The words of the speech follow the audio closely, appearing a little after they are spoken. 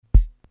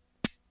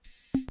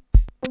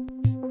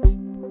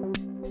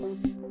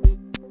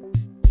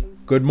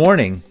Good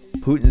morning.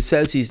 Putin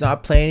says he's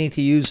not planning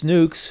to use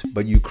nukes,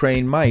 but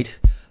Ukraine might.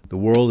 The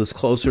world is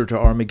closer to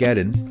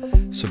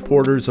Armageddon.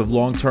 Supporters of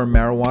long-term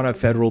marijuana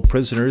federal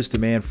prisoners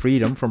demand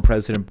freedom from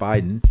President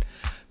Biden.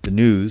 The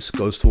news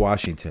goes to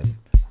Washington.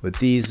 With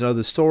these and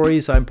other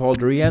stories, I'm Paul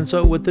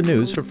DiRienzo with the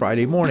news for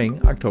Friday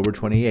morning, October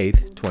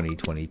 28th,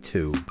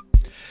 2022.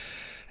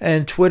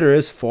 And Twitter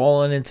has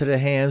fallen into the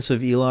hands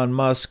of Elon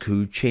Musk,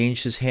 who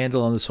changed his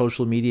handle on the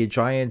social media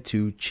giant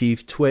to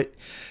Chief Twit.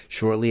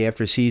 Shortly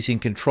after seizing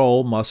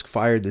control, Musk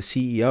fired the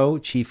CEO,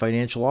 chief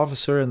financial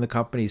officer, and the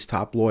company's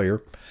top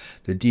lawyer.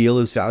 The deal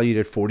is valued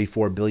at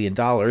 $44 billion,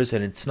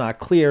 and it's not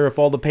clear if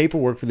all the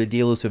paperwork for the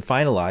deal has been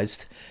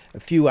finalized. A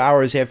few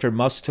hours after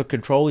Musk took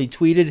control, he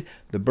tweeted,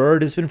 "The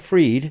bird has been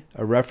freed,"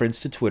 a reference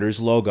to Twitter's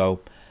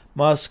logo.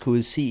 Musk, who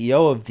is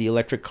CEO of the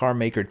electric car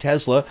maker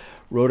Tesla,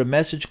 wrote a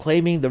message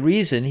claiming the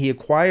reason he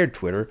acquired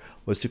Twitter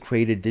was to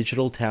create a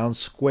digital town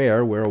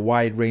square where a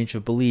wide range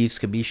of beliefs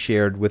can be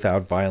shared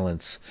without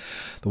violence.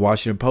 The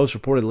Washington Post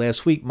reported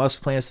last week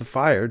Musk plans to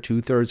fire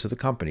two-thirds of the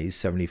company's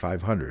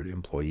 7,500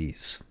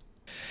 employees.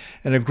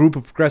 And a group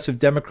of progressive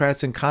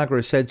Democrats in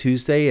Congress said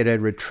Tuesday it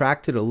had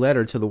retracted a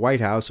letter to the White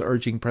House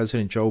urging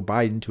President Joe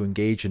Biden to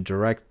engage in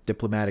direct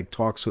diplomatic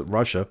talks with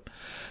Russia.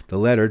 The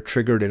letter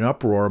triggered an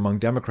uproar among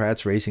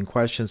Democrats, raising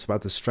questions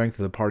about the strength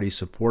of the party's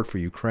support for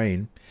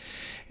Ukraine.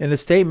 In a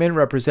statement,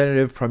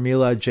 Representative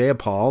Pramila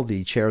Jayapal,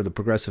 the chair of the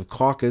Progressive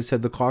Caucus,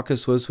 said the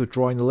caucus was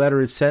withdrawing the letter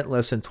it sent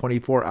less than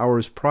 24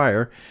 hours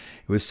prior.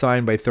 It was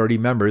signed by 30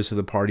 members of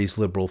the party's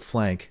liberal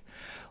flank.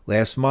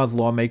 Last month,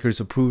 lawmakers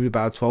approved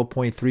about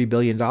 $12.3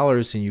 billion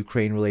in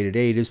Ukraine-related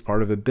aid as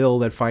part of a bill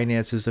that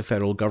finances the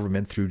federal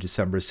government through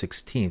December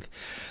 16th.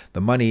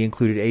 The money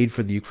included aid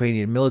for the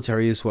Ukrainian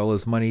military as well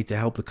as money to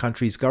help the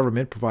country's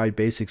government provide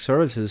basic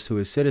services to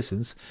its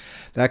citizens.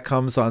 That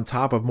comes on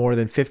top of more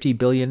than $50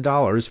 billion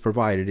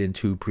provided in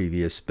two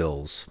previous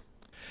bills.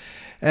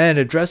 And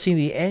addressing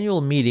the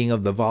annual meeting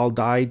of the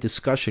Valdai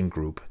Discussion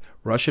Group,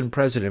 Russian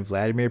President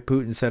Vladimir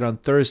Putin said on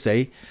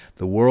Thursday,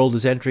 "The world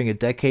is entering a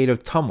decade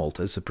of tumult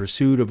as the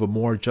pursuit of a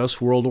more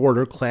just world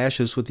order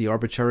clashes with the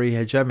arbitrary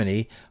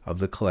hegemony of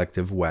the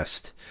collective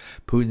West."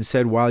 Putin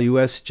said while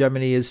U.S.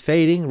 hegemony is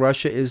fading,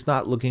 Russia is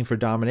not looking for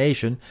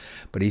domination,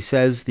 but he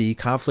says the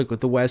conflict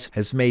with the West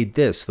has made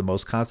this the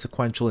most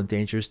consequential and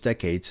dangerous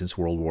decade since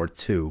World War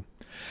II.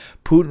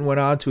 Putin went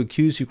on to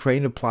accuse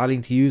Ukraine of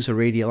plotting to use a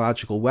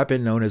radiological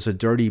weapon known as a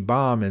dirty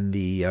bomb in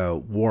the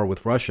war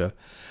with Russia,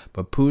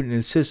 but Putin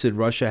insisted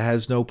Russia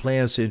has no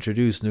plans to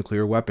introduce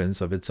nuclear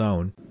weapons of its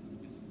own.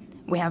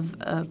 We have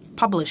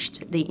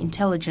published the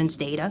intelligence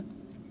data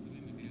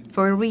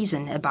for a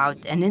reason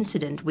about an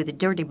incident with a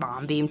dirty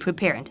bomb being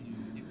prepared.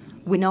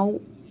 We know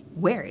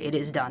where it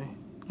is done,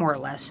 more or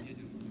less.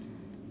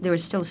 There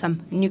is still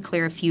some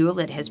nuclear fuel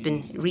that has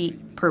been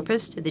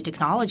repurposed. The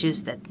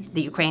technologies that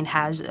the Ukraine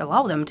has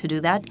allow them to do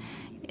that.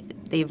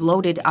 They've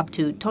loaded up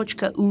to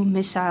Tochka U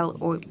missile,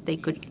 or they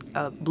could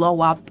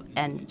blow up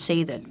and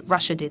say that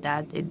Russia did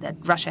that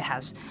Russia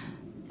has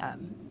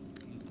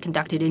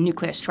conducted a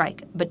nuclear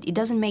strike. But it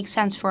doesn't make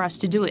sense for us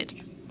to do it,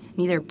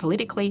 neither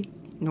politically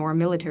nor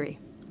military.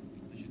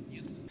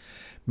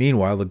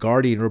 Meanwhile, The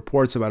Guardian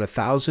reports about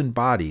 1,000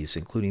 bodies,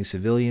 including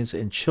civilians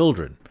and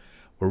children,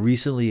 were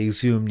recently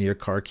exhumed near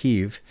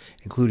Kharkiv,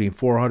 including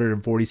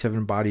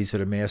 447 bodies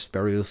at a mass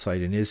burial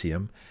site in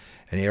Izium,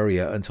 an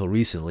area until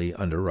recently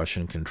under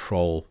Russian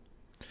control.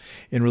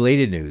 In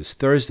related news,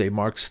 Thursday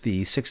marks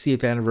the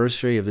 60th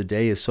anniversary of the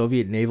day a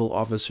Soviet naval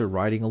officer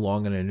riding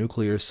along in a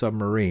nuclear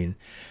submarine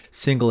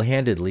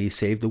single-handedly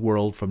saved the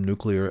world from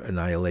nuclear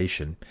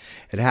annihilation.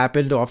 It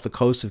happened off the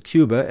coast of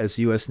Cuba as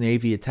the U.S.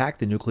 Navy attacked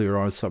the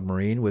nuclear-armed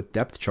submarine with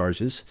depth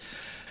charges.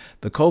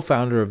 The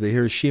co-founder of the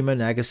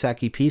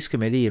Hiroshima-Nagasaki Peace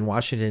Committee in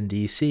Washington,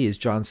 D.C. is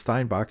John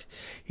Steinbach.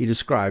 He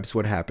describes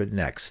what happened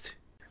next.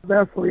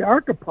 Vasily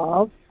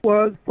Arkhipov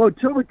was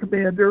flotilla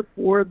commander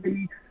for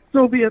the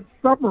Soviet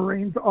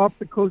submarines off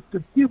the coast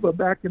of Cuba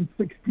back in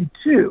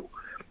 '62.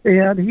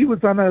 And he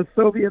was on a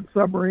Soviet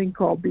submarine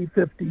called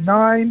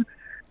B-59.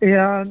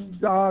 And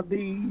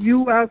the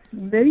U.S.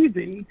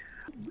 Navy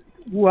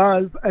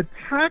was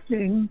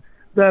attacking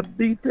the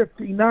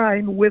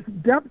B-59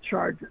 with depth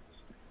charges.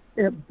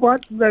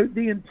 But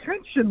the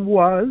intention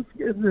was,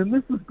 and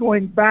this is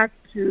going back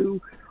to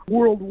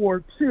World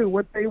War II,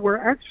 what they were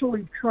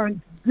actually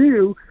trying to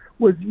do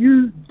was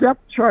use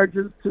depth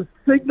charges to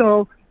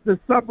signal the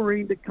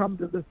submarine to come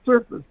to the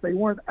surface. They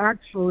weren't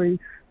actually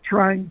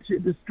trying to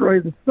destroy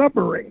the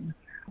submarine.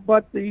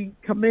 But the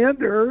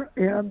commander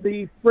and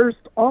the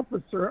first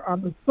officer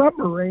on the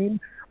submarine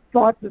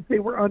thought that they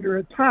were under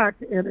attack,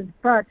 and in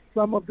fact,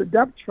 some of the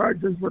depth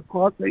charges were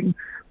causing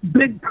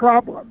big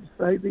problems.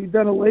 The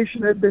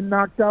ventilation had been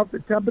knocked out, the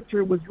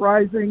temperature was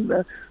rising,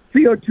 the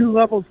CO2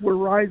 levels were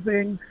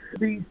rising.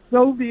 The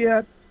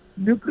Soviet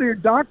nuclear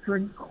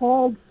doctrine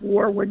called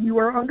for, when you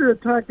are under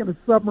attack in a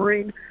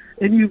submarine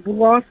and you've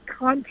lost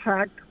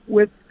contact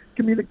with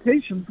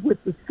communications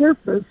with the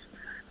surface,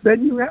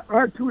 then you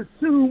are to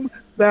assume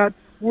that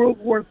World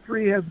War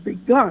III has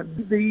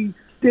begun. The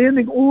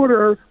standing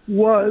order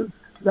was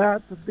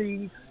that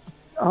the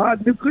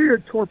nuclear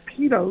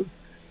torpedoes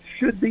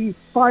should be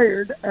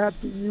fired at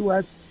the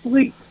U.S.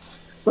 fleet.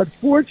 But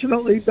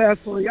fortunately,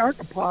 Vasily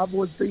Arkhipov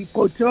was the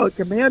flotilla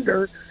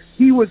commander.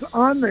 He was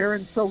on there,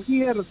 and so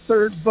he had a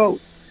third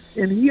vote.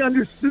 And he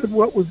understood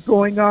what was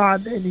going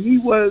on, and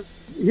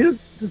his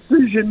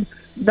decision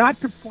not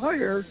to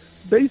fire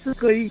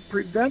basically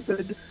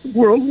prevented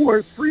World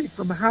War III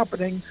from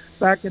happening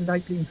back in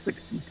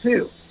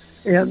 1962.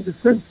 And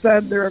since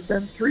then, there have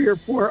been 3 or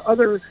 4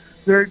 other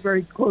very,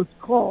 very close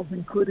calls,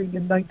 including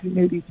in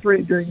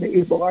 1983 during the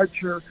Able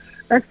Archer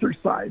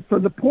exercise. So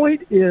the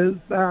point is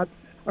that,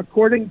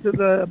 according to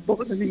the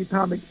Bulletin of the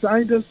Atomic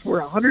Scientists,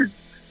 we're 100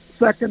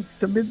 seconds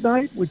to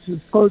midnight, which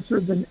is closer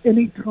than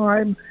any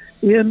time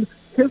in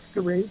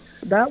history.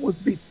 That was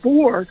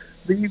before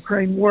the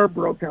Ukraine war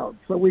broke out.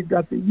 So we've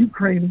got the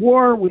Ukraine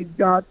war, we've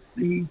got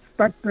the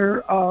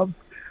specter of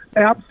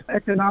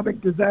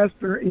economic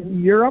disaster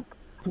in Europe.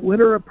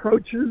 Winter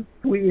approaches,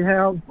 we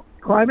have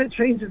climate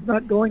change is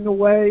not going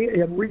away,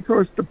 and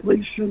resource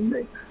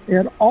depletion,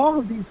 and all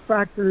of these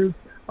factors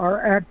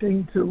are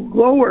acting to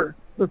lower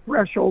the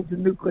threshold to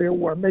nuclear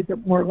war, make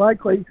it more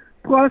likely.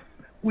 Plus,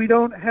 we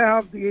don't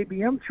have the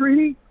ABM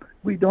treaty,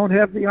 we don't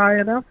have the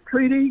INF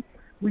treaty,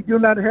 we do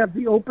not have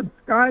the Open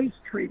Skies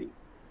treaty.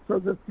 So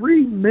the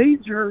 3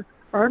 major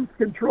arms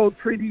control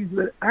treaties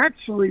that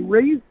actually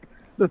raised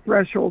the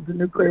threshold to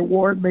nuclear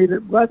war and made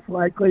it less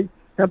likely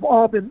have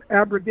all been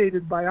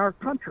abrogated by our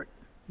country.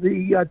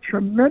 The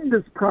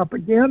tremendous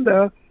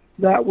propaganda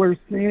that we're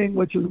seeing,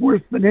 which is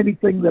worse than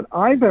anything that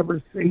I've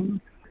ever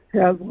seen,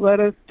 has led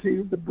us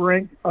to the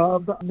brink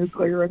of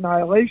nuclear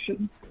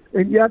annihilation.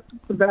 And yet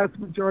the vast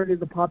majority of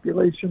the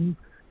population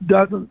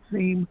doesn't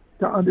seem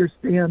to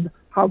understand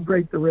how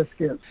great the risk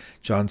is.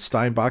 John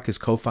Steinbach is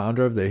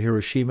co-founder of the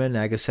Hiroshima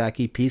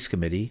Nagasaki Peace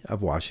Committee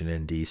of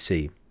Washington,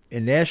 D.C.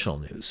 In national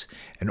news,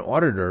 an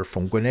auditor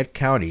from Gwinnett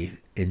County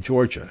in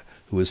Georgia,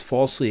 who is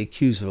falsely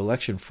accused of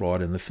election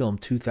fraud in the film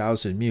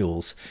 2,000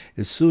 Mules,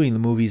 is suing the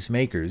movie's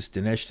makers,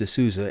 Dinesh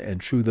D'Souza and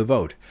True the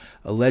Vote,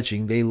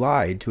 alleging they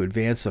lied to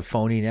advance a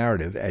phony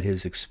narrative at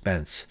his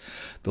expense.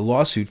 The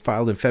lawsuit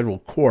filed in federal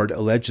court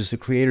alleges the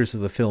creators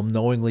of the film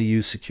knowingly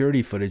used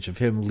security footage of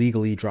him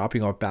legally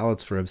dropping off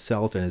ballots for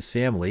himself and his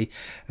family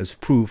as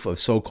proof of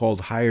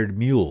so-called hired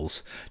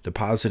mules,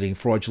 depositing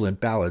fraudulent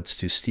ballots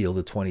to steal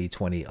the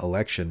 2020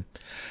 election.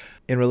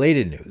 In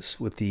related news,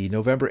 with the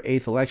November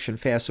 8th election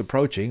fast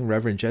approaching,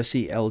 Reverend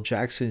Jesse L.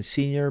 Jackson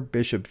Sr.,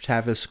 Bishop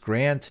Tavis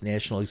Grant,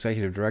 National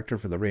Executive Director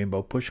for the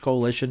Rainbow Push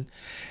Coalition,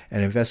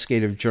 and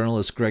investigative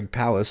journalist Greg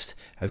Palast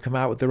have come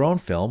out with their own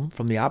film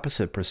from the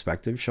opposite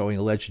perspective, showing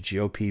alleged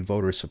GOP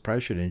voter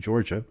suppression in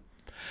Georgia.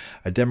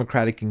 A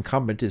Democratic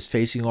incumbent is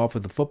facing off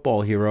with a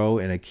football hero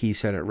in a key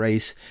Senate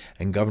race,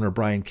 and Governor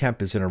Brian Kemp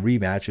is in a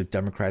rematch with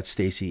Democrat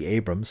Stacey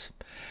Abrams.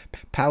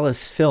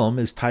 Palast's film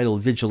is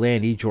titled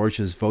Vigilante,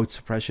 Georgia's Vote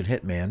Suppression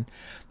Hitman.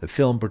 The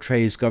film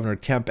portrays Governor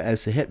Kemp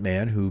as the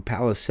hitman, who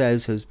Palast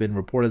says has been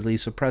reportedly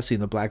suppressing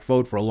the black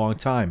vote for a long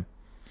time.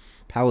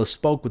 Palast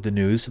spoke with the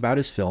news about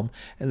his film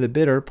and the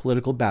bitter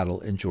political battle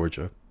in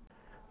Georgia.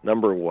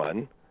 Number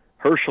 1,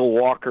 Herschel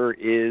Walker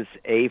is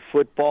a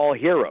football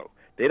hero.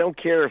 They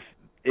don't care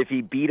if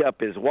he beat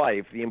up his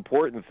wife. The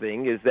important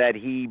thing is that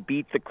he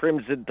beat the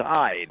Crimson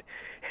Tide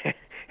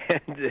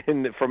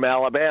from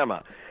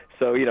Alabama.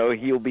 So,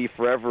 he'll be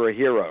forever a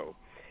hero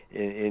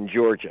in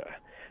Georgia.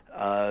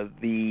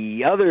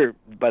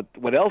 But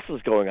what else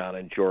is going on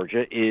in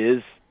Georgia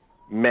is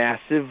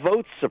massive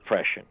vote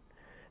suppression.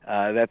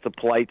 That's a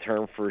polite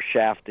term for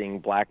shafting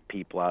black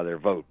people out of their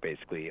vote,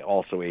 basically,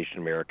 also Asian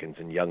Americans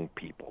and young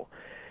people.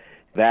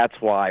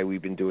 That's why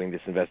we've been doing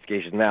this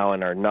investigation now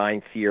in our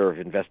 9th year of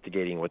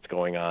investigating what's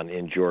going on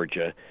in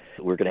Georgia.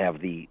 We're going to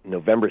have the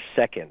November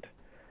 2nd,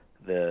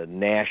 the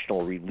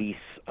national release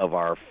of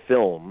our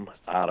film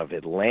out of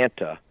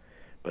Atlanta,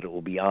 but it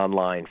will be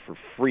online for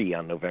free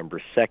on November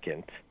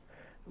 2nd,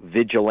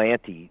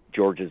 Vigilante,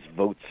 Georgia's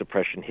Vote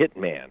Suppression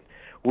Hitman,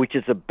 which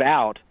is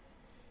about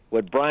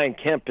what Brian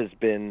Kemp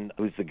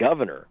who's the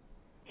governor.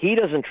 He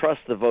doesn't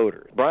trust the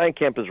voters. Brian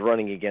Kemp is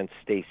running against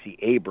Stacey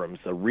Abrams,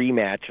 a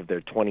rematch of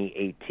their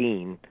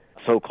 2018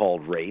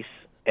 so-called race.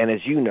 And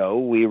as you know,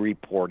 we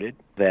reported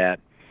that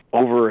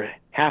over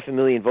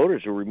 500,000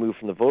 voters were removed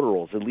from the voter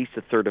rolls, at least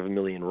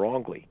 250,000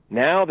 wrongly.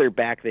 Now they're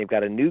back. They've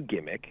got a new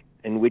gimmick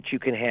in which you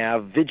can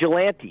have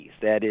vigilantes.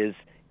 That is,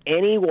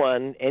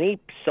 any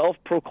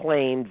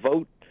self-proclaimed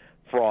vote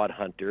fraud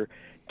hunter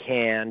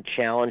can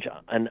challenge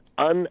an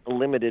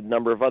unlimited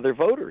number of other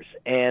voters.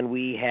 And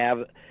we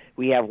have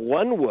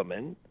one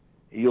woman,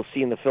 you'll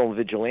see in the film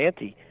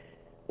Vigilante,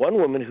 one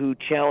woman who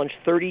challenged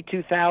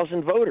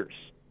 32,000 voters,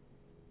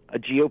 a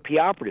GOP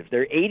operative.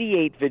 There are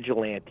 88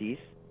 vigilantes.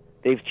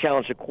 They've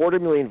challenged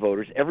 250,000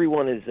 voters.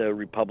 Everyone is a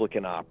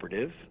Republican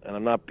operative, and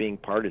I'm not being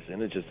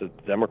partisan. It's just that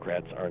the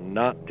Democrats are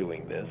not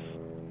doing this.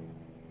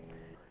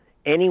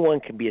 Anyone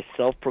can be a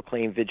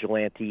self-proclaimed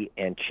vigilante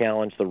and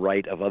challenge the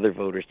right of other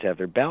voters to have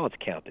their ballots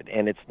counted,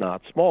 and it's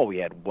not small. We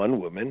had one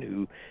woman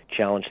who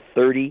challenged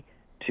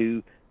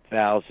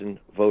 32,000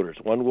 voters,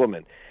 one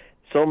woman,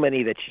 so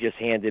many that she just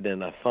handed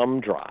in a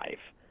thumb drive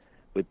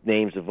with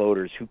names of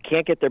voters who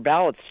can't get their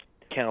ballots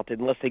counted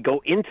unless they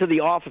go into the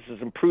offices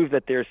and prove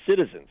that they're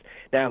citizens.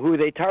 Now, who are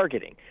they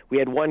targeting? We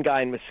had one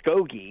guy in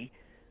Muskogee,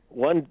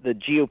 the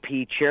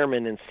GOP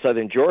chairman in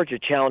southern Georgia,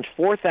 challenged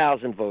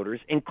 4,000 voters,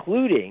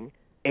 including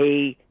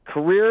a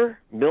career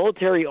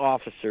military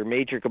officer,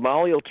 Major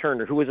Gamaliel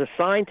Turner, who was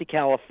assigned to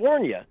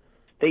California.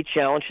 They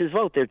challenged his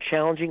vote. They're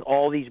challenging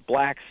all these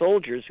black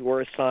soldiers who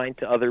are assigned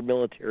to other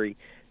military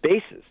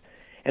bases.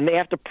 And they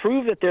have to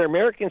prove that they're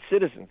American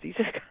citizens. These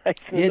are guys.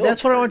 Yeah,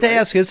 that's what I want to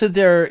ask. Isn't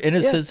there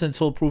innocence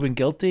until proven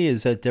guilty?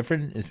 Is that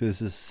different? Is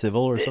this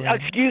civil or something?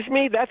 Excuse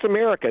me? That's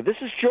America. This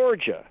is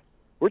Georgia.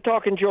 We're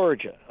talking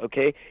Georgia,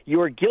 okay?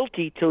 You are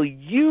guilty till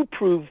you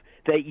prove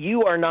that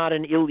you are not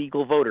an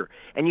illegal voter.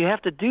 And you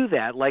have to do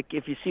that, like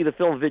if you see the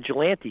film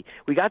Vigilante.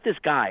 We got this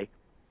guy,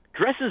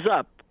 dresses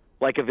up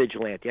like a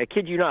vigilante. I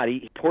kid you not.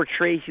 He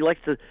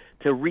likes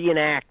to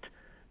reenact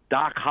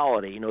Doc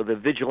Holliday, the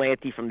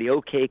vigilante from the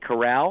OK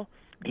Corral.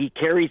 He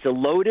carries a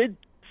loaded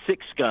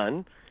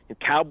 6-gun, a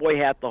cowboy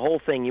hat, the whole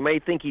thing. You may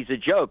think he's a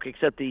joke,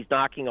 except that he's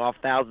knocking off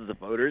thousands of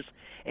voters,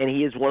 and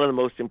he is one of the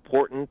most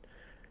important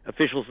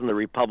officials in the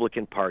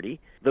Republican Party.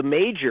 The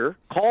major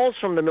calls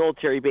from the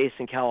military base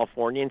in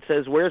California and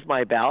says, "Where's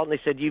my ballot?" And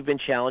they said, "You've been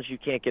challenged. You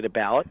can't get a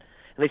ballot."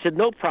 And they said,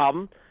 "No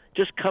problem.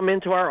 Just come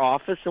into our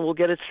office and we'll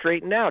get it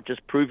straightened out.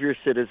 Just prove your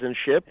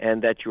citizenship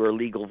and that you're a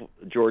legal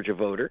Georgia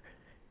voter."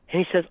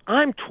 And he says,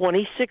 "I'm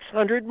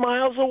 2,600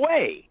 miles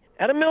away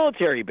at a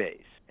military base.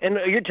 And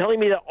you're telling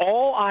me that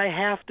all I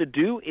have to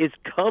do is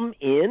come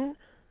in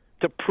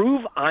to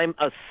prove I'm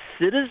a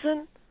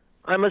citizen?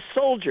 I'm a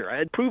soldier.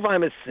 I'd prove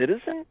I'm a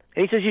citizen?"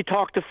 And he says, "You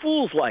talk to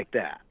fools like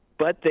that."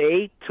 But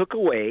they took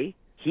away.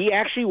 He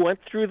actually went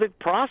through the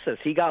process.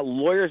 He got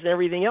lawyers and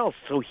everything else.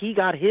 So he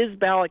got his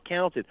ballot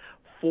counted.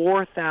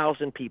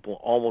 4,000 people,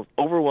 almost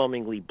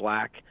overwhelmingly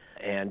black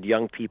and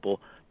young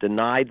people,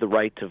 denied the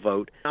right to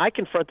vote. I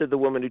confronted the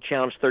woman who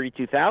challenged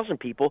 32,000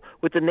 people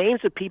with the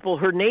names of people,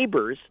 her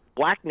neighbors,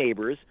 black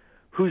neighbors,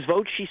 whose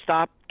votes she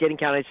stopped getting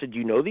counted. I said, "Do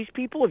you know these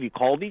people? Have you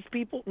called these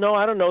people?" "No,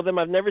 I don't know them.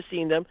 I've never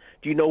seen them."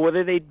 "Do you know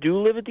whether they do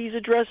live at these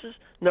addresses?"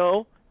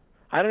 "No,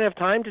 I don't have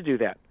time to do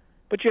that."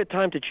 But you had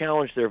time to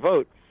challenge their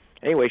vote.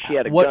 Anyway, she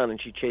had a gun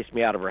and she chased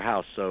me out of her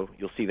house, so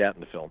you'll see that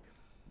in the film.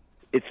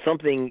 It's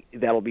something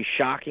that'll be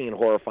shocking and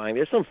horrifying.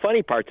 There's some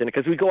funny parts in it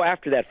because we go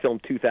after that film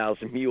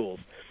 2,000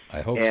 Mules.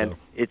 I hope and so.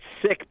 It's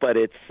sick, but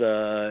it's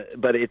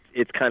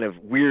kind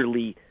of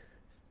weirdly,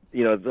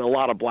 there's a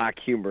lot of black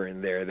humor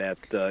in there that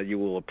you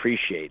will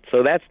appreciate.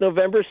 So that's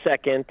November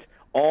 2nd,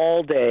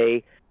 all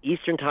day,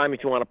 Eastern time.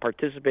 If you want to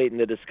participate in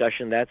the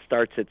discussion, that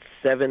starts at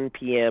 7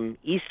 p.m.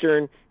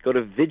 Eastern. Go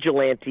to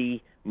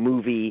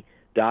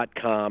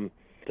vigilantemovie.com.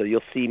 So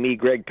you'll see me,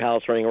 Greg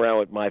Palast, running around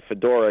with my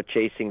fedora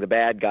chasing the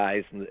bad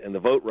guys and the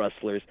vote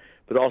rustlers,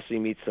 but also you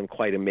meet some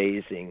quite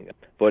amazing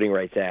voting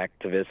rights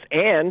activists,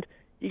 and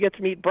you get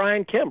to meet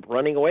Brian Kemp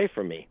running away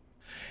from me.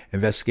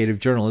 Investigative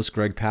journalist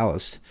Greg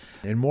Palast.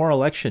 In more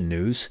election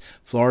news,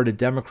 Florida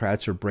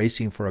Democrats are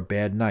bracing for a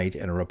bad night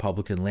and a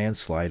Republican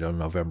landslide on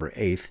November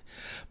 8th.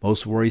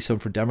 Most worrisome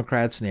for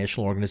Democrats,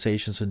 national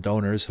organizations and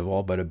donors have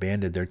all but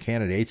abandoned their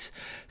candidates,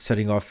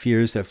 setting off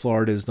fears that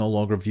Florida is no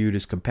longer viewed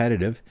as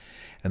competitive,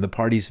 and the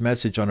party's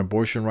message on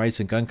abortion rights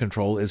and gun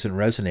control isn't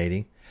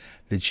resonating.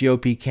 The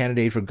GOP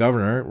candidate for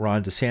governor,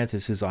 Ron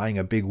DeSantis, is eyeing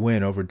a big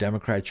win over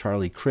Democrat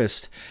Charlie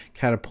Crist,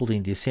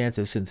 catapulting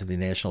DeSantis into the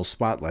national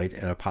spotlight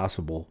and a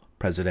possible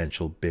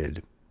presidential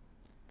bid.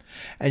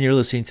 And you're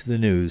listening to the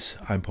news.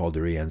 I'm Paul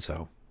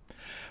DiRienzo.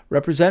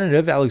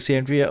 Representative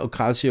Alexandria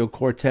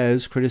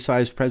Ocasio-Cortez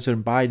criticized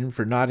President Biden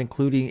for not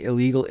including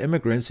illegal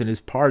immigrants in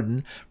his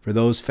pardon for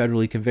those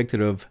federally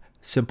convicted of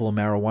simple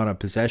marijuana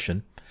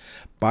possession.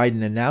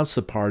 Biden announced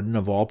the pardon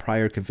of all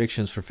prior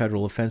convictions for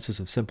federal offenses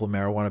of simple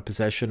marijuana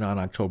possession on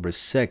October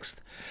 6th.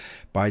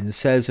 Biden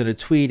says in a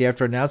tweet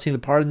after announcing the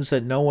pardons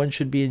that no one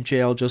should be in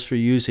jail just for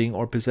using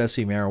or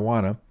possessing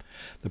marijuana.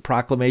 The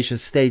proclamation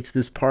states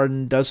this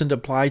pardon doesn't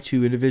apply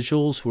to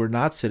individuals who are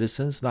not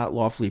citizens, not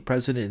lawfully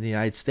present in the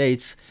United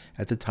States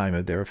at the time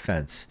of their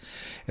offense.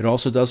 It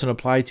also doesn't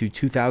apply to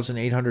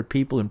 2,800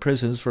 people in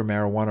prisons for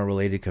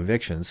marijuana-related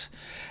convictions.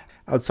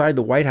 Outside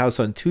the White House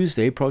on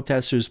Tuesday,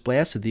 protesters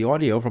blasted the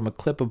audio from a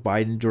clip of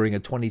Biden during a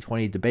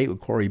 2020 debate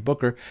with Cory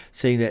Booker,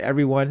 saying that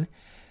anyone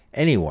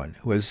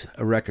who has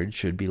a record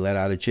should be let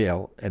out of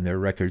jail and their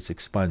records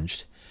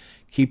expunged.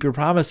 "Keep your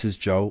promises,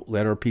 Joe.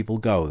 Let our people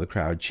go," the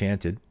crowd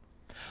chanted.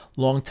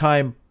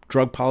 Longtime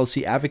drug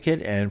policy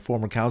advocate and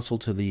former counsel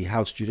to the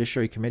House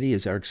Judiciary Committee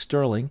is Eric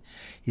Sterling.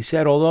 He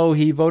said although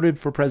he voted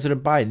for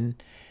President Biden,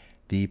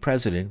 the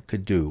president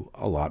could do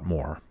a lot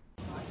more.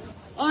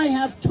 I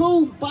have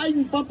 2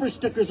 Biden bumper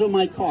stickers on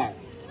my car.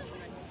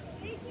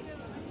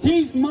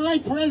 He's my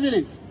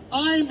president.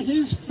 I'm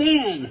his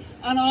fan.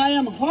 And I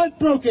am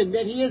heartbroken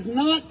that he is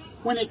not,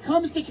 when it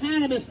comes to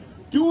cannabis,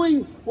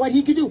 doing what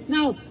he could do.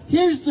 Now,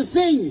 here's the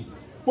thing.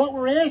 What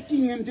we're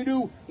asking him to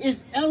do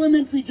is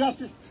elementary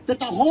justice that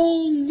the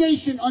whole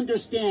nation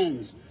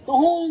understands. The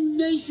whole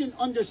nation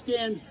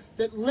understands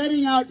that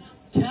letting out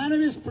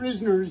cannabis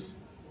prisoners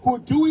who are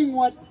doing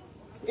what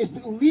is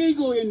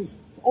legal in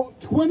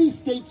 20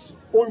 states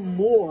or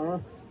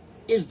more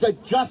is the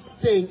just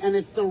thing, and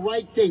it's the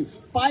right thing.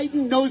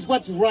 Biden knows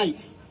what's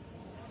right.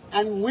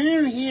 And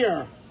we're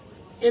here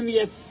in the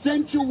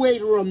essential way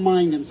to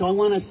remind him. So I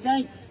want to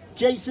thank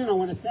Jason, I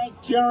want to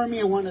thank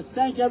Jeremy, I want to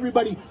thank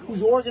everybody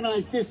who's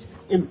organized this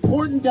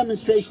important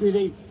demonstration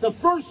today, the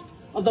first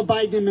of the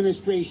Biden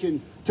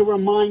administration, to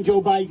remind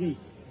Joe Biden,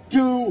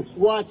 do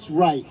what's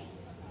right.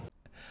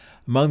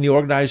 Among the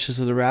organizers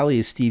of the rally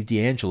is Steve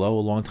D'Angelo, a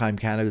longtime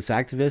cannabis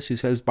activist who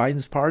says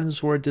Biden's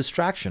pardons were a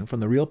distraction from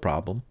the real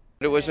problem.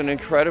 It was an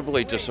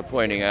incredibly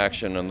disappointing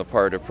action on the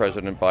part of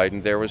President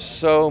Biden. There was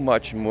so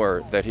much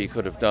more that he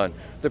could have done.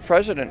 The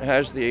president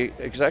has the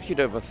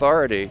executive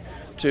authority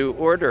to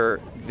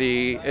order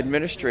the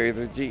administrator,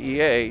 the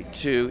DEA,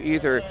 to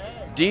either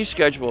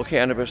deschedule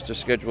cannabis to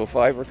Schedule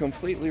 5 or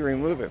completely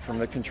remove it from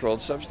the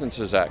Controlled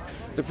Substances Act.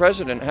 The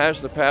president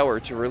has the power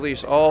to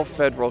release all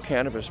federal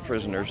cannabis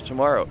prisoners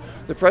tomorrow.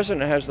 The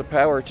president has the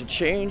power to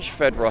change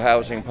federal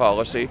housing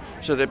policy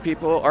so that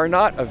people are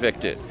not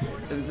evicted.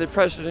 The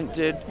president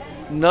did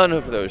none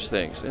of those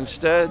things.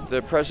 Instead,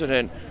 the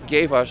president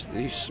gave us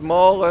the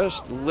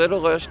smallest,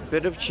 littlest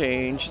bit of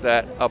change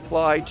that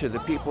applied to the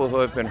people who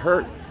have been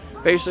hurt,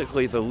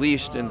 basically the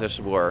least in this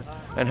war,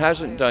 and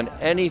hasn't done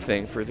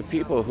anything for the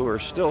people who are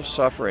still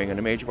suffering in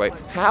a major way.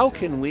 How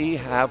can we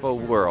have a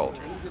world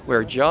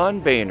where John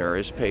Boehner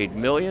is paid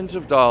millions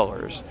of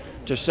dollars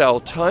to sell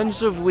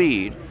tons of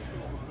weed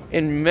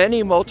in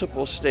many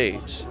multiple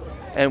states,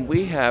 and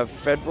we have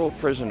federal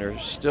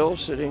prisoners still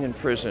sitting in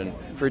prison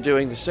for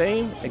doing the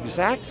same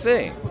exact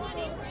thing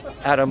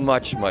at a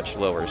much, much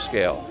lower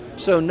scale?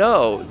 So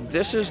no,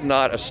 this is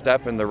not a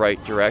step in the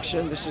right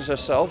direction. This is a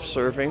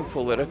self-serving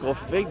political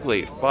fig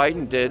leaf.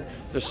 Biden did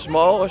the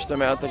smallest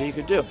amount that he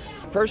could do.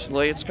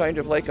 Personally, it's kind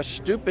of like a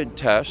stupid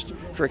test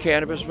for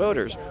cannabis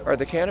voters. Are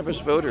the cannabis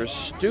voters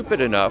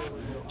stupid enough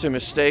to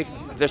mistake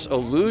this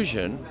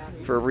illusion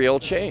for real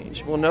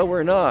change? Well, no,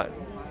 we're not.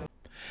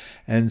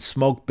 And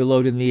smoke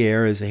billowed in the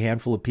air as a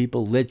handful of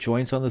people lit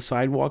joints on the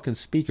sidewalk, and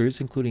speakers,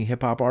 including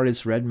hip-hop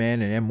artists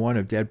Redman and M1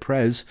 of Dead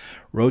Prez,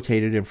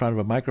 rotated in front of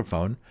a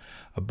microphone.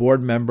 A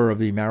board member of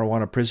the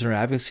marijuana prisoner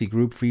advocacy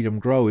group Freedom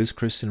Grow is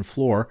Kristen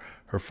Floor.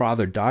 Her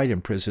father died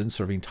in prison,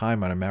 serving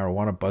time on a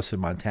marijuana bus in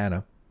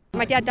Montana.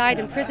 My dad died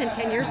in prison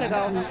 10 years ago,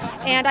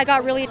 and I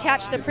got really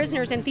attached to the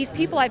prisoners and these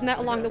people I've met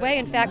along the way.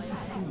 In fact,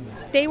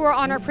 they were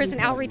on our prison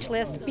outreach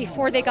list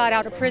before they got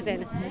out of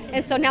prison.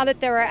 And so now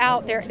that they're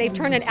out, they've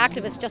turned into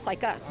activists just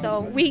like us. So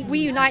we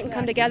unite and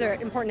come together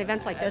at important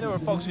events like this. And there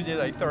were folks who did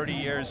like 30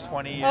 years,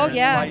 20 years,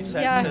 life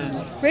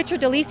sentences. Yeah.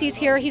 Richard DeLisi's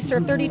here. He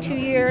served 32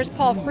 years.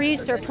 Paul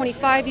Freese served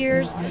 25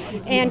 years.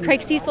 And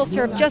Craig Cecil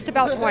served just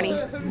about 20.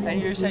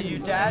 And you said your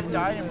dad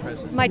died in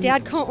prison. My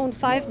dad co-owned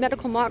 5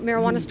 medical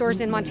marijuana stores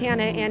in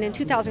Montana. And in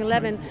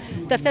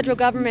 2011, the federal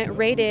government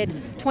raided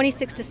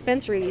 26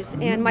 dispensaries.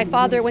 And my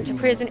father went to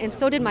prison, and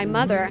so did my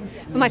mother.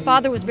 But my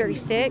father was very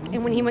sick,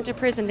 and when he went to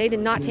prison, they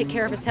did not take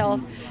care of his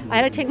health. I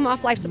had to take him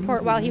off life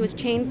support while he was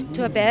chained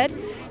to a bed.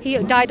 He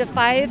died of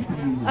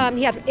 5.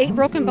 He had 8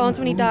 broken bones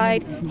when he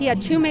died. He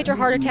had 2 major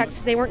heart attacks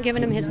because they weren't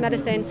giving him his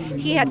medicine.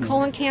 He had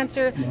colon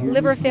cancer,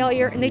 liver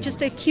failure, and they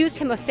just accused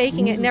him of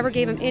faking it, never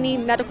gave him any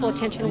medical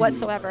attention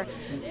whatsoever.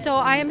 So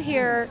I am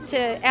here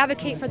to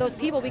advocate for those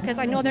people because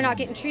I know they're not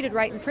getting treated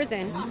right in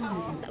prison.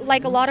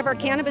 Like a lot of our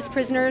cannabis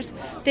prisoners,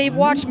 they've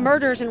watched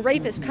murders and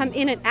rapists come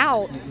in and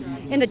out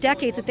in the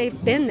decades that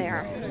they've been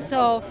there.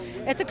 So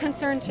it's a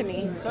concern to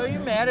me. So are you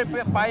mad at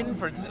Biden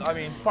for,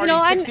 parting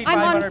 6,500 I'm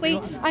honestly,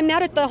 people? I'm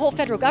mad at the whole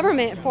federal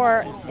government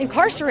for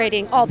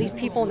incarcerating all these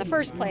people in the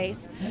first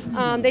place.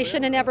 They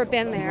should have never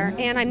been there.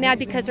 And I'm mad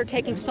because they're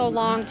taking so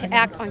long to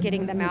act on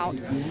getting them out.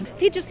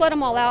 If you just let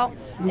them all out,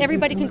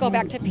 everybody can go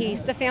back to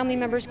peace. The family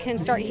members can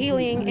start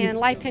healing and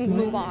life can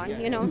move on,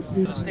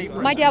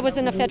 My dad was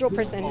in a federal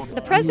prison.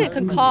 The president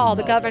can call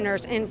the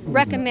governors and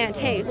recommend,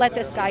 hey, let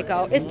this guy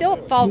go. It still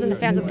falls in the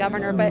hands of the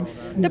governor, but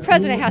the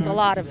president has a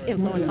lot of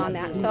influence on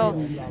that. So,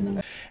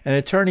 An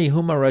attorney,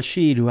 Huma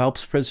Rashid, who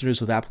helps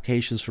prisoners with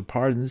applications for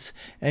pardons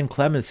and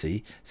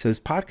clemency, says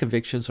pot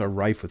convictions are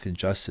rife with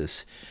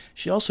injustice.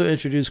 She also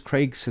introduced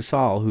Craig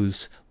Cecil,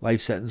 whose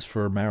life sentence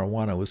for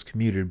marijuana was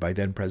commuted by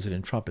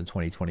then-President Trump in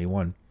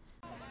 2021.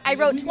 I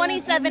wrote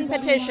 27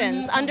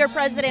 petitions under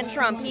President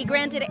Trump. He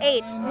granted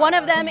 8. One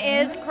of them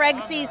is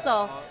Craig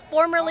Cecil,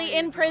 formerly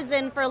in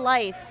prison for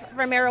life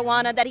for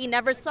marijuana that he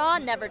never saw,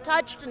 never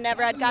touched,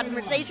 never had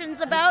conversations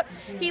about.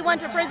 He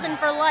went to prison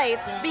for life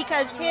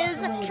because his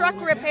truck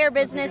repair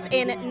business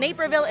in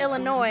Naperville,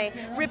 Illinois,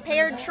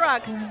 repaired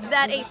trucks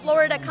that a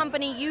Florida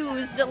company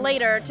used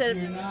later to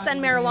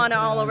send marijuana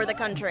all over the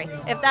country.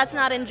 If that's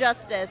not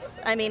injustice,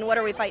 what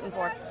are we fighting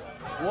for?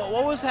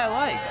 What was that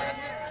like?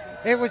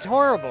 It was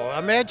horrible.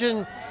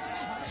 Imagine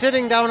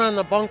sitting down on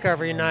the bunk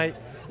every night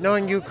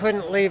knowing you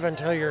couldn't leave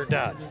until you're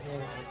dead.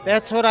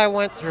 That's what I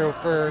went through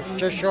for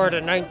just short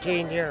of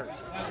 19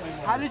 years.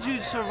 How did you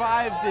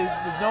survive the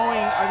knowing,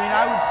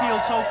 I would feel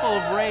so full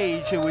of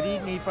rage, it would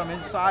eat me from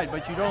inside,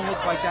 but you don't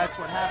look like that's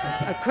what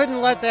happened. I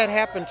couldn't let that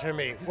happen to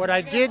me. What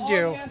I did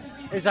do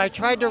is I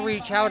tried to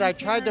reach out, I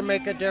tried to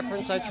make a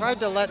difference, I tried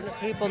to let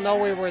people know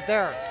we were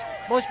there.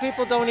 Most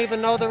people don't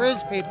even know there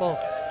is people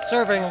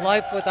serving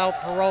life without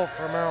parole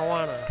for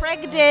marijuana.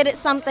 Craig did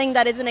something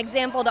that is an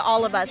example to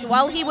all of us.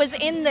 While he was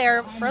in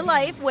there for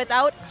life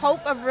without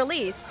hope of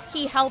release,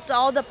 he helped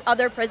all the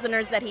other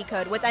prisoners that he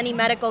could with any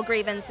medical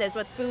grievances,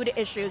 with food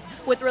issues,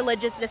 with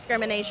religious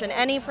discrimination.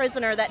 Any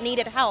prisoner that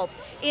needed help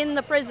in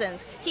the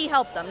prisons, he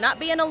helped them. Not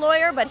being a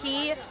lawyer, but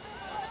he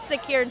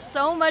secured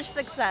so much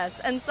success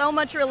and so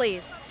much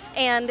release.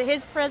 And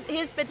his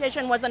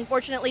petition was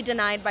unfortunately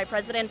denied by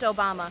President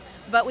Obama.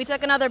 But we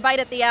took another bite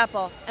at the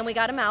apple, and we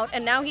got him out,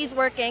 and now he's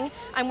working.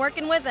 I'm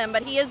working with him,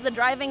 but he is the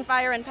driving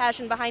fire and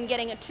passion behind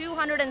getting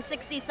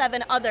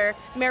 267 other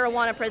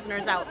marijuana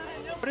prisoners out.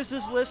 What is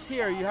this list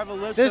here? You have a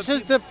list This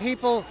is the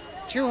people,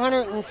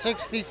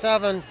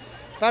 267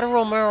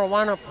 federal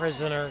marijuana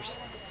prisoners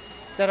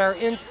that are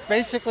in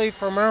basically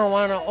for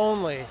marijuana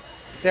only,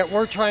 that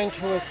we're trying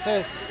to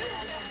assist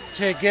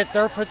to get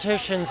their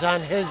petitions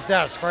on his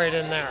desk right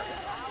in there.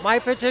 My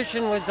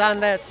petition was on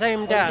that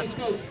same desk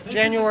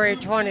January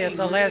 20th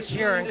of last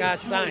year and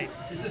got signed.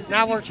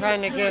 Now we're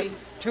trying to get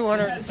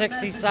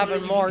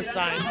 267 more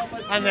signed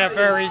on that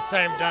very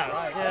same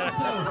desk.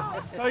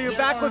 Yeah. So you're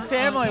back with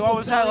family. What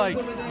was that like?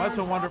 Must have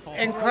been wonderful.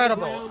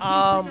 Incredible.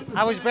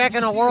 I was back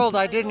in a world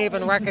I didn't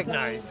even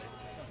recognize.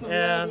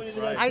 And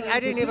I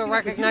didn't even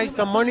recognize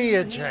the money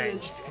had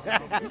changed.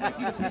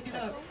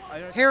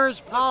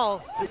 Here's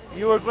Paul.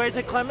 You were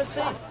granted clemency?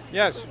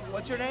 Yes.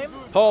 What's your name?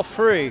 Paul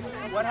Free.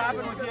 What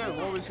happened with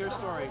you? What was your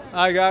story?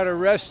 I got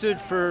arrested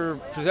for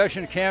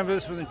possession of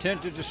cannabis with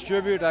intent to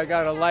distribute. I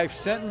got a life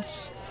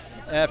sentence.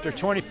 After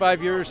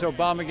 25 years,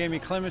 Obama gave me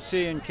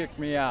clemency and kicked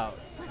me out.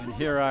 And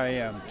here I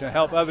am to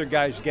help other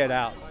guys get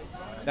out.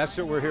 That's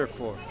what we're here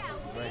for.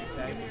 Great,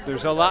 thank you.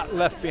 There's a lot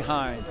left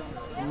behind,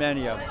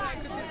 many of them.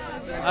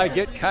 I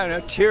get kind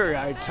of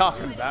teary-eyed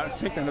talking about it,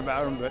 thinking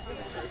about them, but...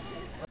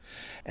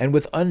 And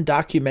with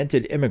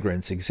undocumented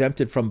immigrants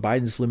exempted from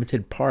Biden's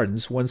limited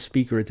pardons, one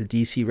speaker at the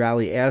D.C.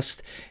 rally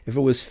asked if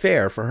it was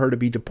fair for her to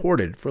be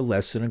deported for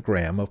less than a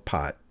gram of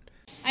pot.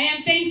 I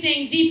am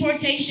facing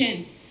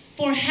deportation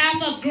for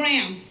half a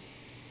gram.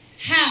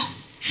 Half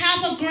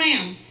a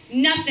gram,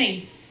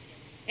 nothing.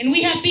 And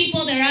we have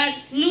people that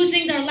are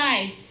losing their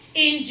lives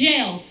in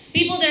jail,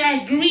 people that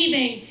are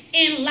grieving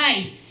in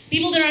life,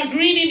 people that are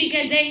grieving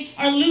because they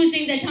are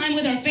losing their time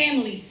with their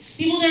families.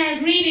 People that are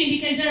grieving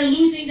because they're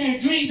losing their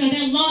dreams or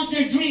they lost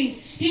their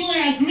dreams. People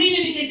that are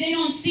grieving because they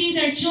don't see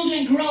their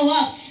children grow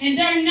up and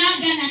they're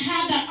not going to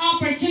have that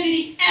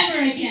opportunity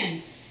ever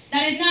again.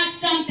 That is not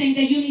something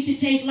that you need to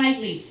take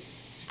lightly.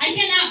 I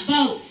cannot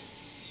vote,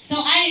 so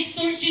I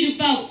exhort you to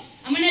vote.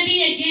 I'm going to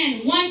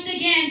be once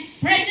again,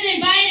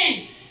 President Biden,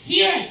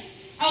 hear us.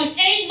 I was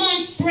 8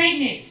 months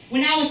pregnant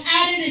when I was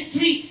out in the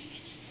streets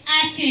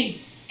asking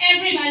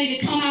everybody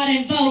to come out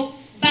and vote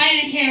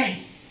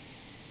Biden-Harris.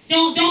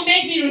 Don't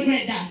make me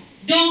regret that.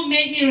 Don't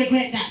make me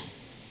regret that.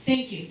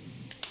 Thank you.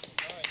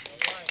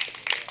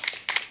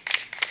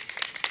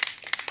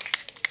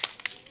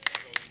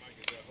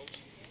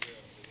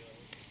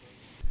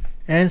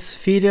 And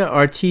Safida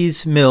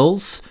Ortiz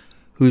Mills,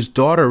 whose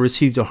daughter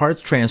received a heart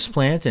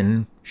transplant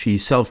and she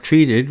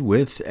self-treated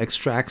with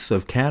extracts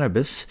of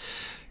cannabis,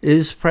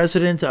 is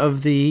president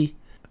of the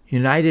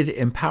United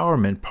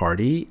Empowerment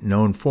Party,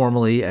 known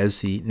formally as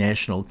the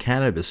National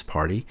Cannabis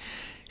Party.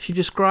 She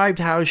described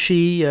how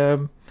she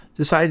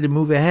decided to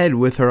move ahead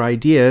with her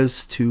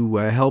ideas to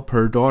help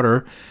her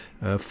daughter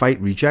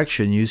fight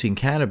rejection using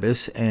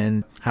cannabis,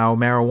 and how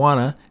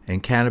marijuana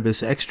and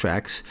cannabis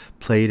extracts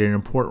played an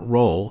important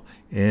role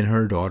in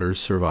her daughter's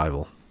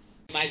survival.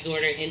 My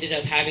daughter ended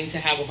up having to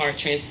have a heart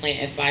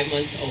transplant at 5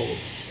 months old.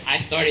 I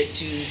started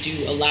to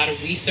do a lot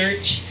of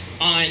research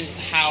on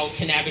how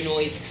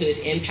cannabinoids could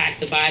impact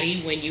the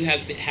body when you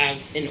have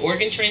an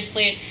organ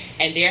transplant,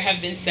 and there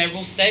have been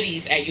several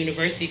studies at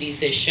universities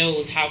that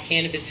shows how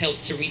cannabis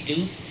helps to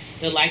reduce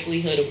the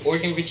likelihood of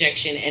organ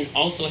rejection and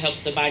also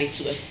helps the body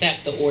to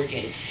accept the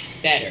organ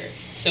better.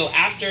 So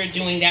after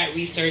doing that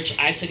research,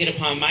 I took it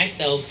upon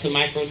myself to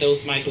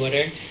microdose my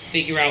daughter,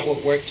 figure out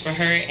what works for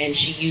her, and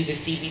she uses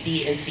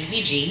CBD and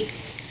CBG.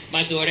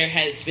 My daughter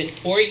has been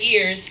 4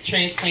 years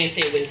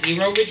transplanted with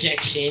 0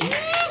 rejection.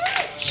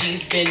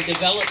 She's been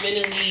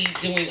developmentally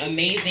doing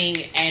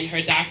amazing, and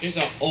her doctors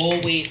are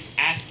always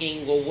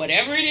asking, well,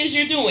 whatever it is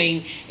you're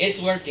doing,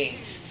 it's working.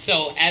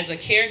 So as a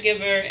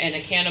caregiver and a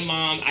canna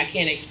mom, I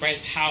can't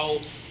express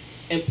how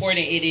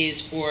important it is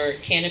for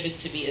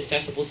cannabis to be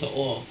accessible to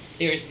all.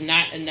 There's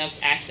not enough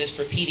access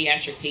for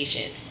pediatric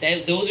patients.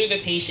 Those are the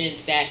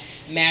patients that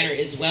matter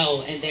as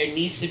well, and there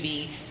needs to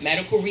be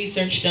medical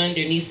research done.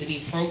 There needs to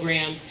be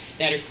programs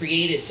that are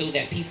created so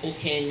that people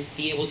can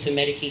be able to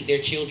medicate their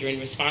children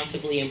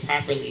responsibly and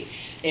properly.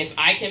 If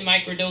I can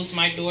microdose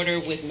my daughter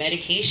with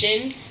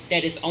medication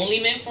that is only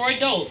meant for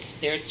adults,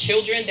 there are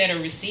children that are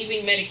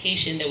receiving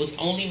medication that was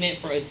only meant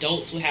for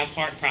adults who have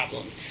heart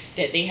problems,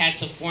 that they had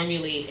to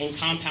formulate and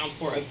compound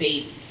for a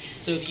baby.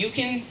 So if you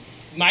can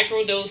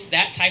microdose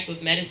that type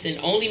of medicine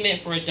only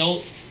meant for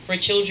adults for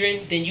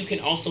children, then you can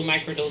also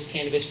microdose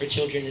cannabis for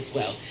children as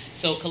well.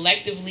 So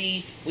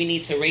collectively, we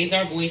need to raise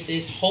our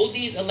voices, hold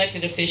these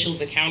elected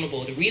officials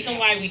accountable. The reason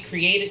why we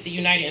created the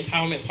United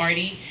Empowerment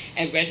Party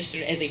and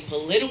registered as a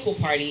political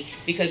party,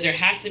 because there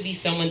has to be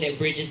someone that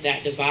bridges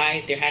that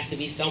divide. There has to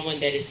be someone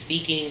that is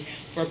speaking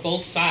for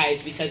both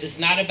sides, because it's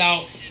not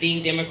about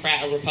being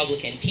Democrat or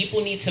Republican.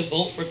 People need to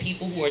vote for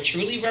people who are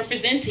truly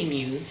representing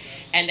you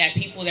and that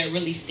people that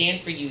really stand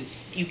for you.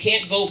 You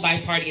can't vote by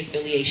party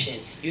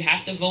affiliation. You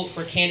have to vote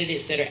for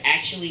candidates that are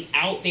actually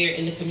out there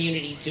in the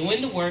community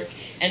doing the work,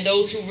 and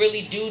those who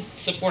really do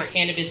support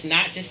cannabis,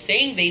 not just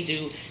saying they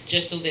do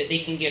just so that they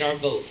can get our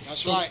votes.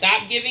 That's so right.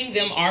 Stop giving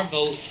them our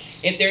votes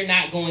if they're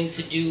not going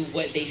to do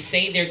what they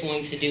say they're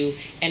going to do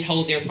and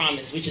hold their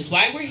promise, which is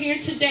why we're here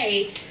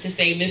today to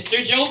say,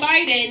 Mr. Joe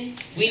Biden,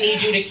 we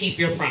need you to keep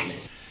your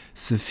promise.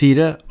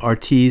 Safida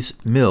Ortiz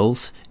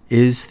Mills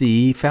is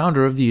the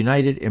founder of the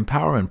United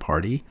Empowerment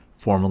Party,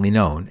 formerly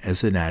known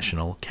as the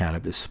National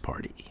Cannabis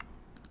Party.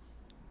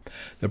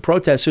 The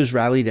protesters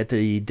rallied at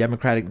the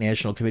Democratic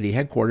National Committee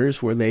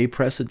headquarters, where they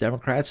pressed the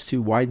Democrats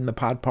to widen the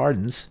pot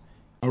pardons.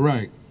 All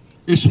right.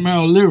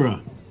 Ismail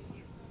Lira.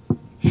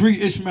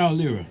 Free Ismail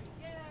Lira.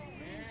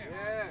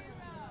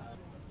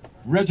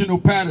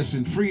 Reginald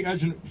Patterson. Free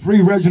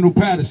Reginald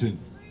Patterson.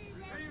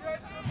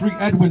 Free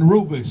Edwin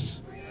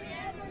Rubis.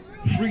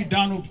 Free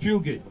Donald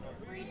Fugit.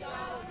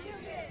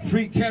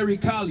 Free Kerry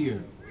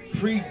Collier.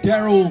 Free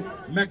Daryl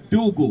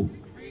McDougal.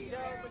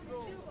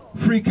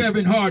 Free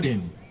Kevin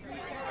Hardin.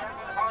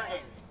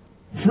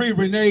 Free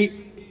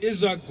Renee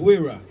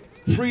Izaguirre.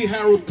 Free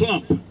Harold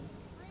Klump.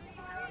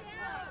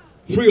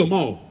 Free them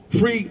all.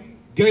 Free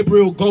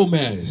Gabriel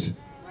Gomez.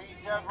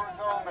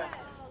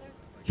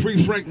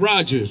 Free Frank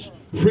Rogers.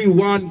 Free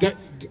Juan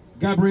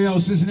Gabriel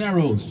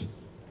Cisneros.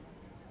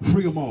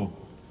 Free them all.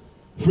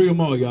 Free them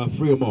all, y'all.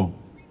 Free them all.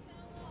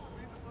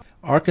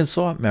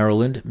 Arkansas,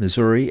 Maryland,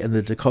 Missouri, and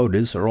the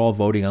Dakotas are all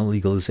voting on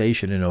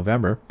legalization in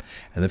November,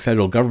 and the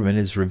federal government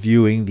is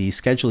reviewing the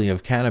scheduling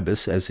of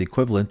cannabis as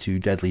equivalent to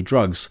deadly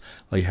drugs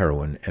like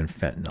heroin and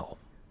fentanyl.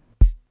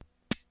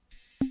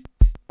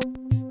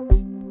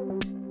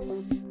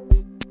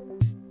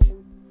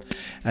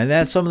 And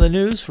that's some of the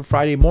news for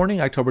Friday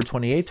morning, October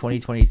 28,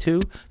 2022.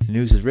 The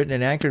news is written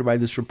and anchored by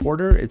this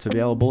reporter. It's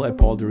available at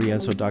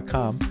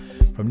paulderienzo.com.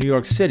 From New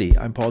York City,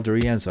 I'm Paul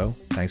DiRienzo.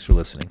 Thanks for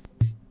listening.